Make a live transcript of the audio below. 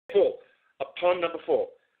Number four,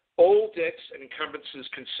 all debts and encumbrances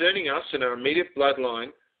concerning us and our immediate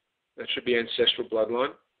bloodline, that should be ancestral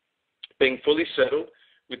bloodline, being fully settled,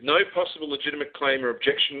 with no possible legitimate claim or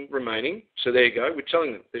objection remaining. So there you go. We're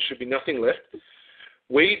telling them there should be nothing left.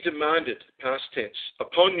 We demanded, past tense,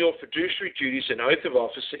 upon your fiduciary duties and oath of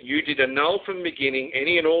office that you did annul from the beginning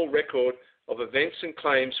any and all record of events and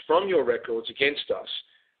claims from your records against us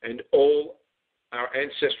and all our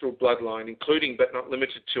ancestral bloodline, including but not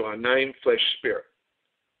limited to our name, flesh, spirit.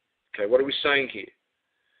 Okay, what are we saying here?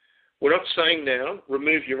 We're not saying now,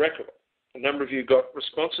 remove your record. A number of you got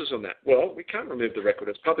responses on that. Well, we can't remove the record.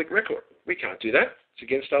 It's public record. We can't do that. It's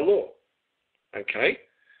against our law. Okay?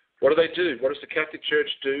 What do they do? What does the Catholic Church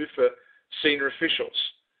do for senior officials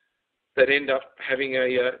that end up having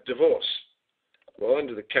a divorce? Well,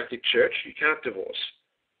 under the Catholic Church, you can't divorce.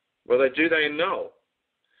 Well, they annul.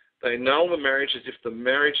 They annul the marriage as if the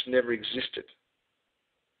marriage never existed.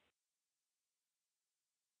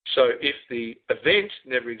 So if the event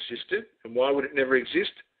never existed, and why would it never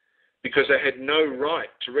exist? Because they had no right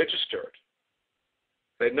to register it.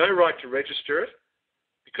 They had no right to register it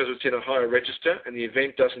because it's in a higher register and the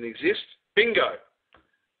event doesn't exist. Bingo!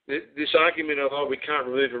 This argument of, we can't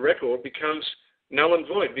remove a record becomes null and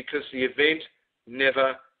void because the event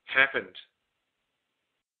never happened.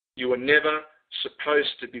 You were never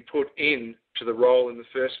supposed to be put in to the role in the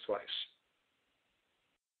first place.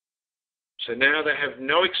 So now they have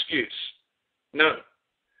no excuse, none,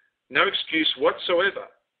 no excuse whatsoever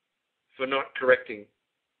for not correcting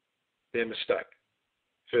their mistake.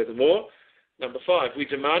 Furthermore, number 5, we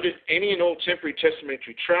demanded any and all temporary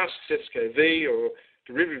testamentary trusts, SKV or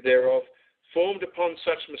derivative thereof, formed upon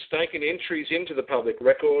such mistaken entries into the public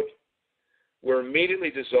record, were immediately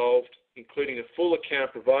dissolved, including a full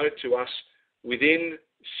account provided to us within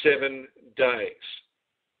 7 days.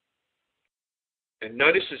 And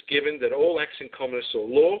notice is given that all acts in commerce or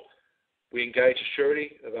law, we engage a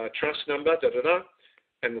surety of our trust number,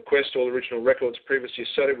 and request all original records previously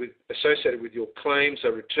associated with your claims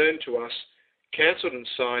are returned to us, cancelled and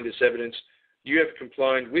signed as evidence you have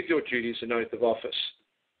complied with your duties and oath of office.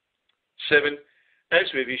 7, as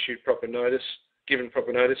we have issued proper notice, given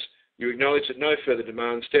proper notice, you acknowledge that no further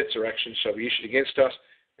demands, debts or actions shall be issued against us,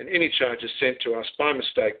 and any charges sent to us by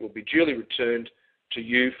mistake will be duly returned to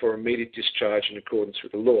you for immediate discharge in accordance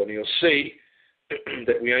with the law. And you'll see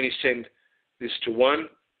that we only send this to one.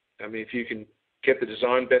 I mean, if you can get the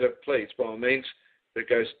design better, please, by all means. But it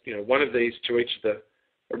goes, one of these to each of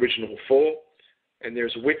the original 4, and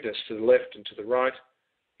there's a witness to the left and to the right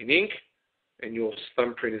in ink, and your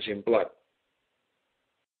thumbprint is in blood.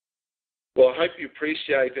 Well, I hope you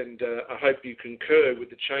appreciate and I hope you concur with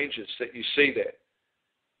the changes that you see there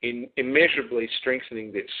in immeasurably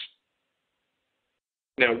strengthening this.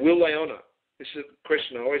 Now, will they honour? This is a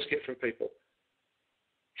question I always get from people.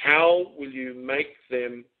 How will you make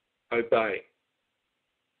them obey?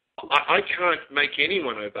 I can't make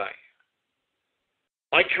anyone obey.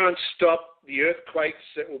 I can't stop the earthquakes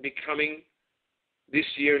that will be coming this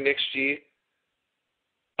year and next year.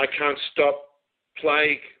 I can't stop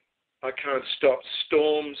plague. I can't stop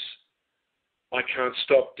storms. I can't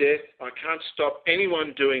stop death. I can't stop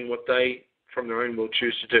anyone doing what they, from their own will,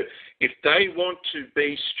 choose to do. If they want to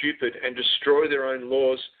be stupid and destroy their own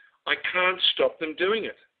laws, I can't stop them doing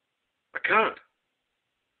it. I can't.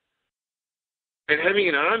 And having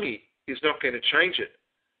an army is not going to change it.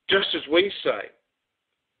 Just as we say,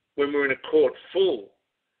 when we're in a court full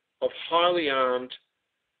of highly armed,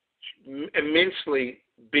 immensely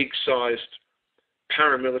big-sized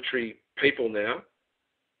paramilitary people now,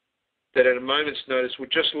 that at a moment's notice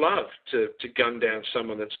would just love to gun down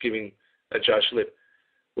someone that's giving a judge lip.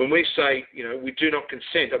 When we say, we do not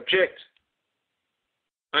consent, object,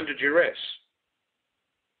 under duress,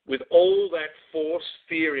 with all that force,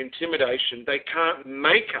 fear, intimidation, they can't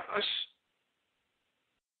make us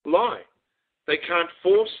lie. They can't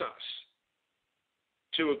force us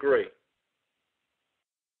to agree.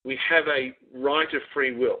 We have a right of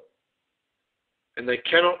free will, and they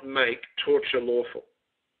cannot make torture lawful.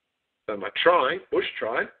 They might try, Bush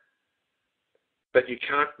tried, but you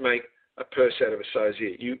can't make a purse out of a sow's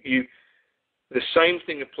ear. The same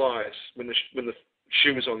thing applies when the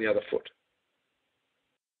shoe is on the other foot.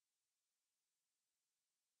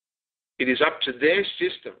 It is up to their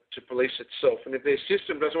system to police itself, and if their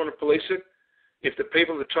system doesn't want to police it, if the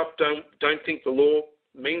people at the top don't think the law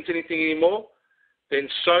means anything anymore, then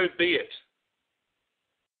so be it.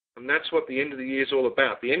 And that's what the end of the year is all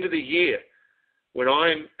about. The end of the year, when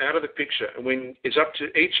I'm out of the picture, and when it's up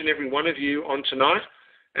to each and every one of you on tonight,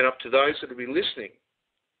 and up to those that will be listening,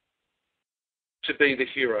 to be the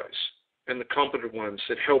heroes and the competent ones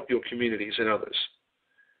that help your communities and others.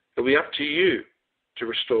 It'll be up to you to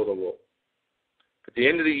restore the law. At the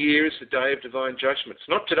end of the year is the day of divine judgment. It's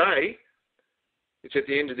not today, it's at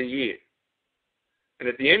the end of the year. And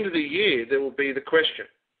at the end of the year, there will be the question,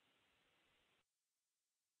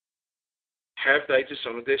 have they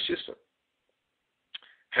dishonored their system?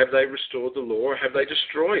 Have they restored the law, or have they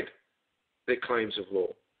destroyed their claims of law?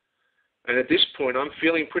 And at this point, I'm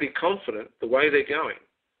feeling pretty confident the way they're going.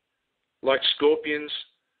 Like scorpions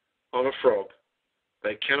on a frog,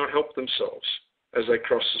 they cannot help themselves as they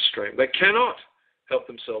cross the stream. They cannot help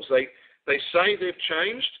themselves. They say they've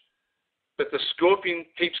changed, but the scorpion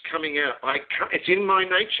keeps coming out. It's in my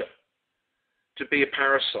nature to be a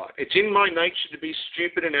parasite. It's in my nature to be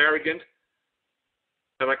stupid and arrogant,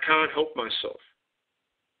 and I can't help myself.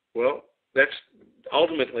 Well, that's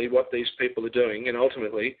ultimately what these people are doing, and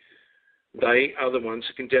ultimately they are the ones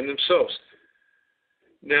who condemn themselves.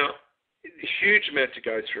 Now, a huge amount to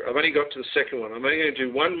go through. I've only got to the second one. I'm only going to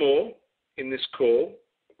do one more in this call,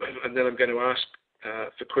 and then I'm going to ask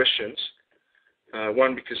for questions.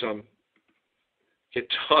 One, because I'm get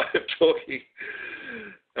tired of talking,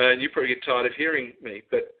 and you probably get tired of hearing me.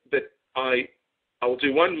 But I will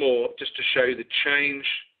do one more just to show you the change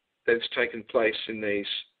that's taken place in these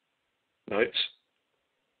notes.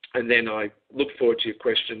 And then I look forward to your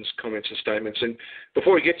questions, comments, and statements. And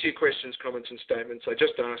before we get to your questions, comments, and statements, I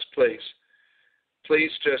just ask, please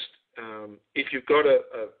just, if you've got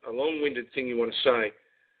a long-winded thing you want to say,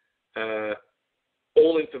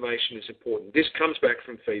 all information is important. This comes back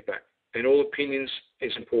from feedback, and all opinions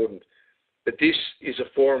is important. But this is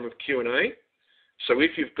a forum of Q&A. So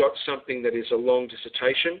if you've got something that is a long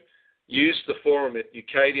dissertation, use the forum at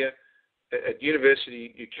UCADIA, at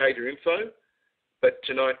University UCADIA Info. But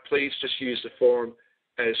tonight, please just use the forum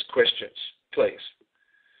as questions, please.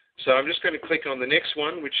 So I'm just going to click on the next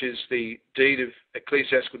one, which is the deed of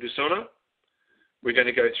ecclesiastical dishonour. We're going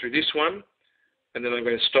to go through this one, and then I'm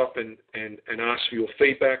going to stop and ask for your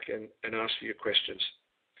feedback and ask for your questions.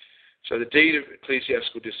 So the deed of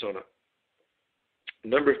ecclesiastical dishonour. A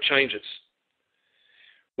number of changes.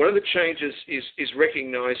 One of the changes is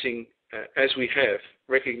recognising, as we have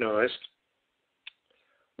recognised,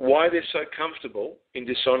 why they're so comfortable in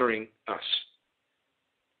dishonouring us.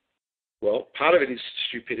 Well, part of it is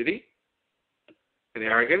stupidity and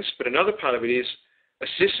arrogance, but another part of it is a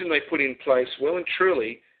system they put in place well and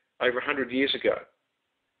truly over 100 years ago,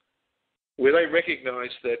 where they recognise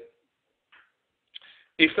that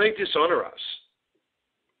if they dishonour us,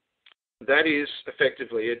 that is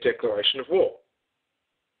effectively a declaration of war.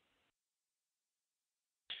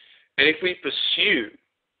 And if we pursue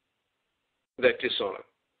that dishonour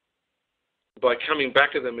by coming back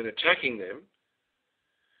at them and attacking them,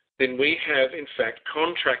 then we have in fact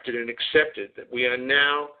contracted and accepted that we are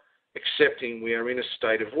now accepting we are in a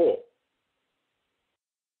state of war.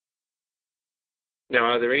 Now,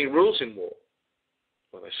 are there any rules in war?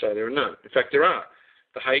 Well, they say there are none. In fact, there are.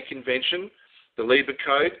 The Hague Convention, the Lieber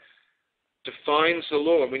Code, defines the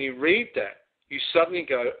law. And when you read that, you suddenly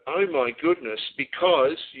go, oh my goodness,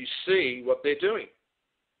 because you see what they're doing.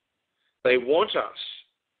 They want us,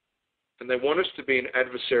 and they want us to be in an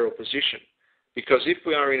adversarial position. Because if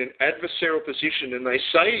we are in an adversarial position and they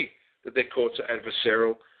say that their courts are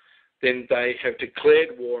adversarial, then they have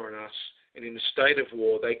declared war on us. And in a state of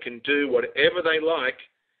war, they can do whatever they like,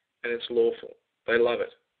 and it's lawful. They love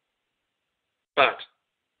it. But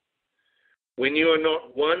when you are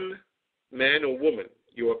not one man or woman,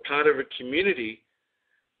 you are part of a community,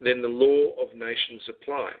 then the law of nations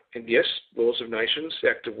apply. And yes, laws of nations, the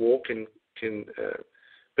act of war can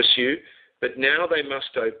pursue, but now they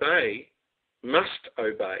must obey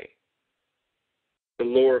the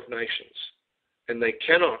law of nations. And they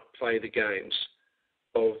cannot play the games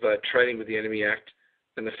of trading with the Enemy Act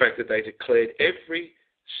and the fact that they declared every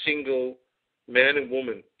single man and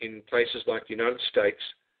woman in places like the United States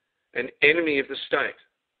an enemy of the state.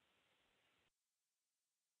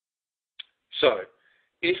 So,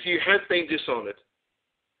 if you have been dishonoured,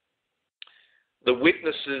 the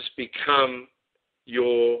witnesses become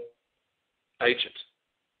your agent.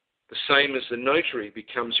 The same as the notary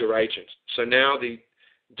becomes your agent. So now the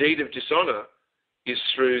deed of dishonour is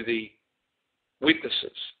through the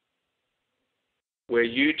witnesses, where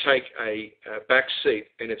you take a back seat,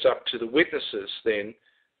 and it's up to the witnesses then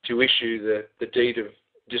to issue the deed of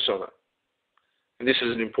dishonour. And this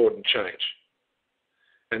is an important change.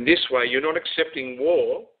 And this way, you're not accepting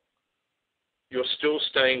war, you're still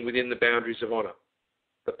staying within the boundaries of honour,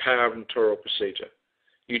 the power of notarial procedure.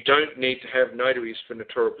 You don't need to have notaries for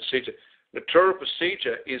notarial procedure. Notarial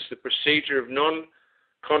procedure is the procedure of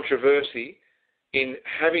non-controversy in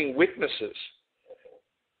having witnesses.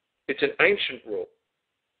 It's an ancient rule,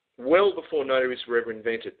 well before notaries were ever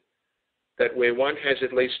invented, that where one has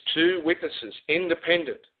at least two witnesses,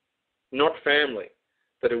 independent, not family,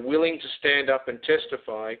 that are willing to stand up and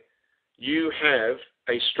testify, you have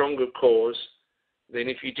a stronger cause than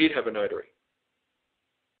if you did have a notary.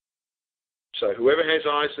 So whoever has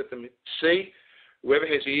eyes, let them see. Whoever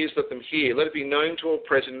has ears, let them hear. Let it be known to all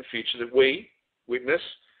present and future that we, witness,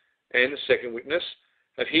 and the second witness,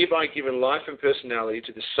 have hereby given life and personality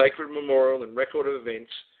to the sacred memorial and record of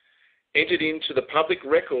events entered into the public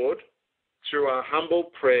record through our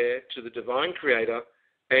humble prayer to the Divine Creator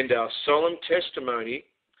and our solemn testimony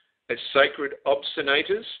as sacred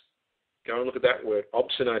obstinators. Go and look at that word,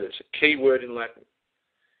 obstinators, a key word in Latin.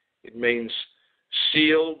 It means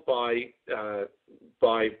sealed by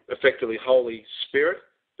effectively Holy Spirit,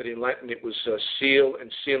 but in Latin it was seal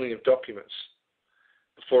and sealing of documents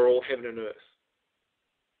before all heaven and earth.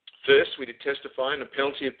 First, we did testify on a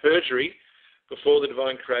penalty of perjury before the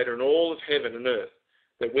Divine Creator and all of heaven and earth,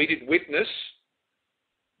 that we did witness,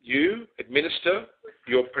 administer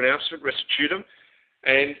your pronouncement restitutum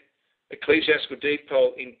and ecclesiastical deed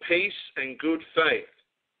poll in peace and good faith.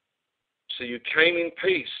 So you came in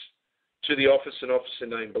peace to the office and officer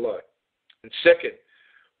named below. And second,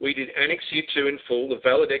 we did annex you to in full the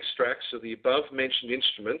valid extracts of the above-mentioned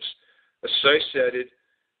instruments, associated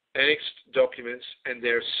annexed documents, and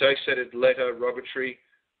their associated letter, rogatory,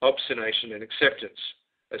 obstination, and acceptance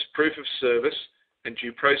as proof of service and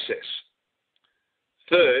due process.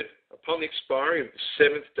 Third, upon the expiry of the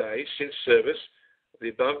 7th day since service of the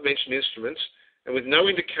above-mentioned instruments, and with no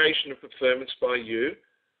indication of performance by you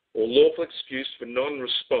or lawful excuse for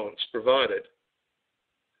non-response provided,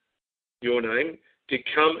 your name did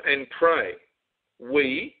come and pray.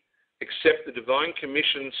 We accept the divine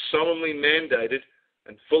commission solemnly mandated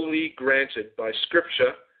and fully granted by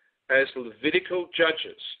Scripture as Levitical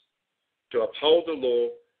judges to uphold the law,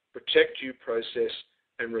 protect due process,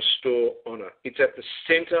 and restore honour. It's at the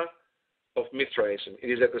centre of Mithraism. It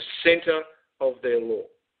is at the centre of their law.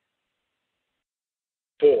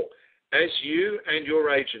 4. As you and your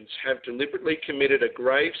agents have deliberately committed a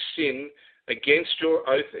grave sin against your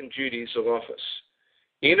oath and duties of office,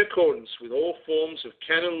 in accordance with all forms of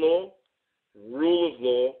canon law and rule of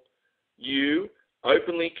law, you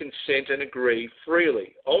openly consent and agree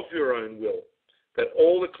freely of your own will that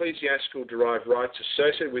all ecclesiastical derived rights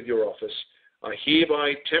associated with your office are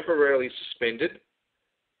hereby temporarily suspended,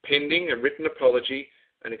 pending a written apology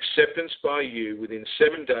and acceptance by you within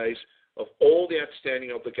 7 days of all the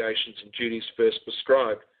outstanding obligations and duties first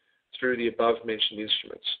prescribed through the above-mentioned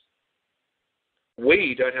instruments.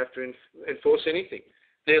 We don't have to enforce anything.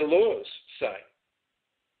 Their laws say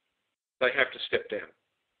they have to step down.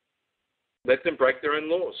 Let them break their own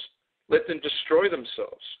laws. Let them destroy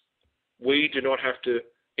themselves. We do not have to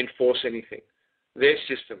enforce anything. Their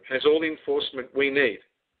system has all the enforcement we need.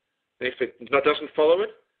 If it doesn't follow it,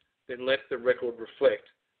 then let the record reflect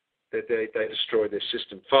that they destroy their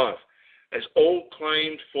system. 5. As all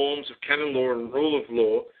claimed forms of canon law and rule of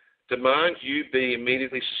law demand you be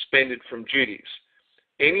immediately suspended from duties,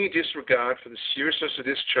 any disregard for the seriousness of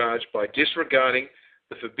this charge by disregarding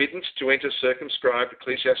the forbiddance to enter circumscribed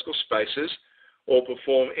ecclesiastical spaces or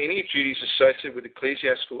perform any duties associated with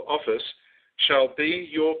ecclesiastical office shall be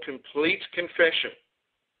your complete confession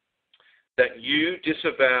that you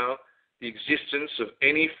disavow the existence of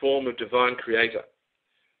any form of divine creator.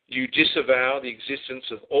 You disavow the existence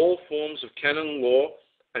of all forms of canon law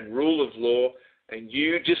and rule of law, and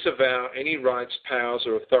you disavow any rights, powers,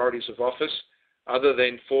 or authorities of office other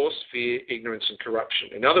than force, fear, ignorance, and corruption.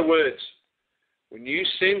 In other words, when you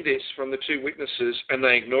send this from the two witnesses and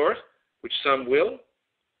they ignore it, which some will,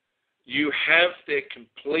 you have their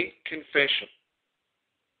complete confession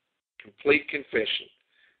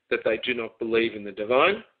that they do not believe in the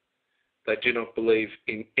divine, they do not believe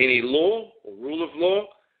in any law or rule of law,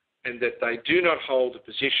 and that they do not hold a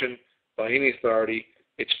position by any authority.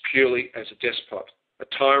 It's purely as a despot, a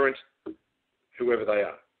tyrant, whoever they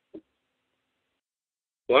are.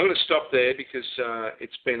 Well, I'm going to stop there because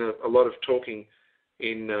it's been a lot of talking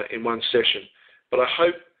in one session. But I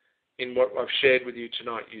hope in what I've shared with you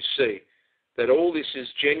tonight you see that all this is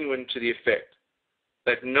genuine to the effect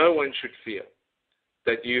that no one should fear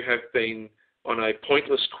that you have been on a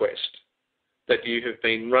pointless quest, that you have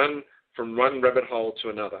been run from one rabbit hole to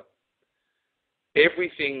another.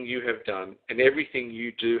 Everything you have done and everything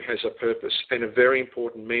you do has a purpose and a very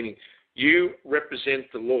important meaning. You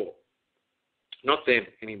represent the law, not them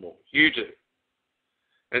anymore. You do.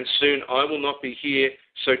 And soon I will not be here,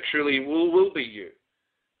 so truly will be you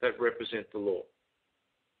that represent the law.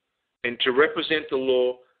 And to represent the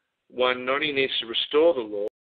law, one not only needs to restore the law,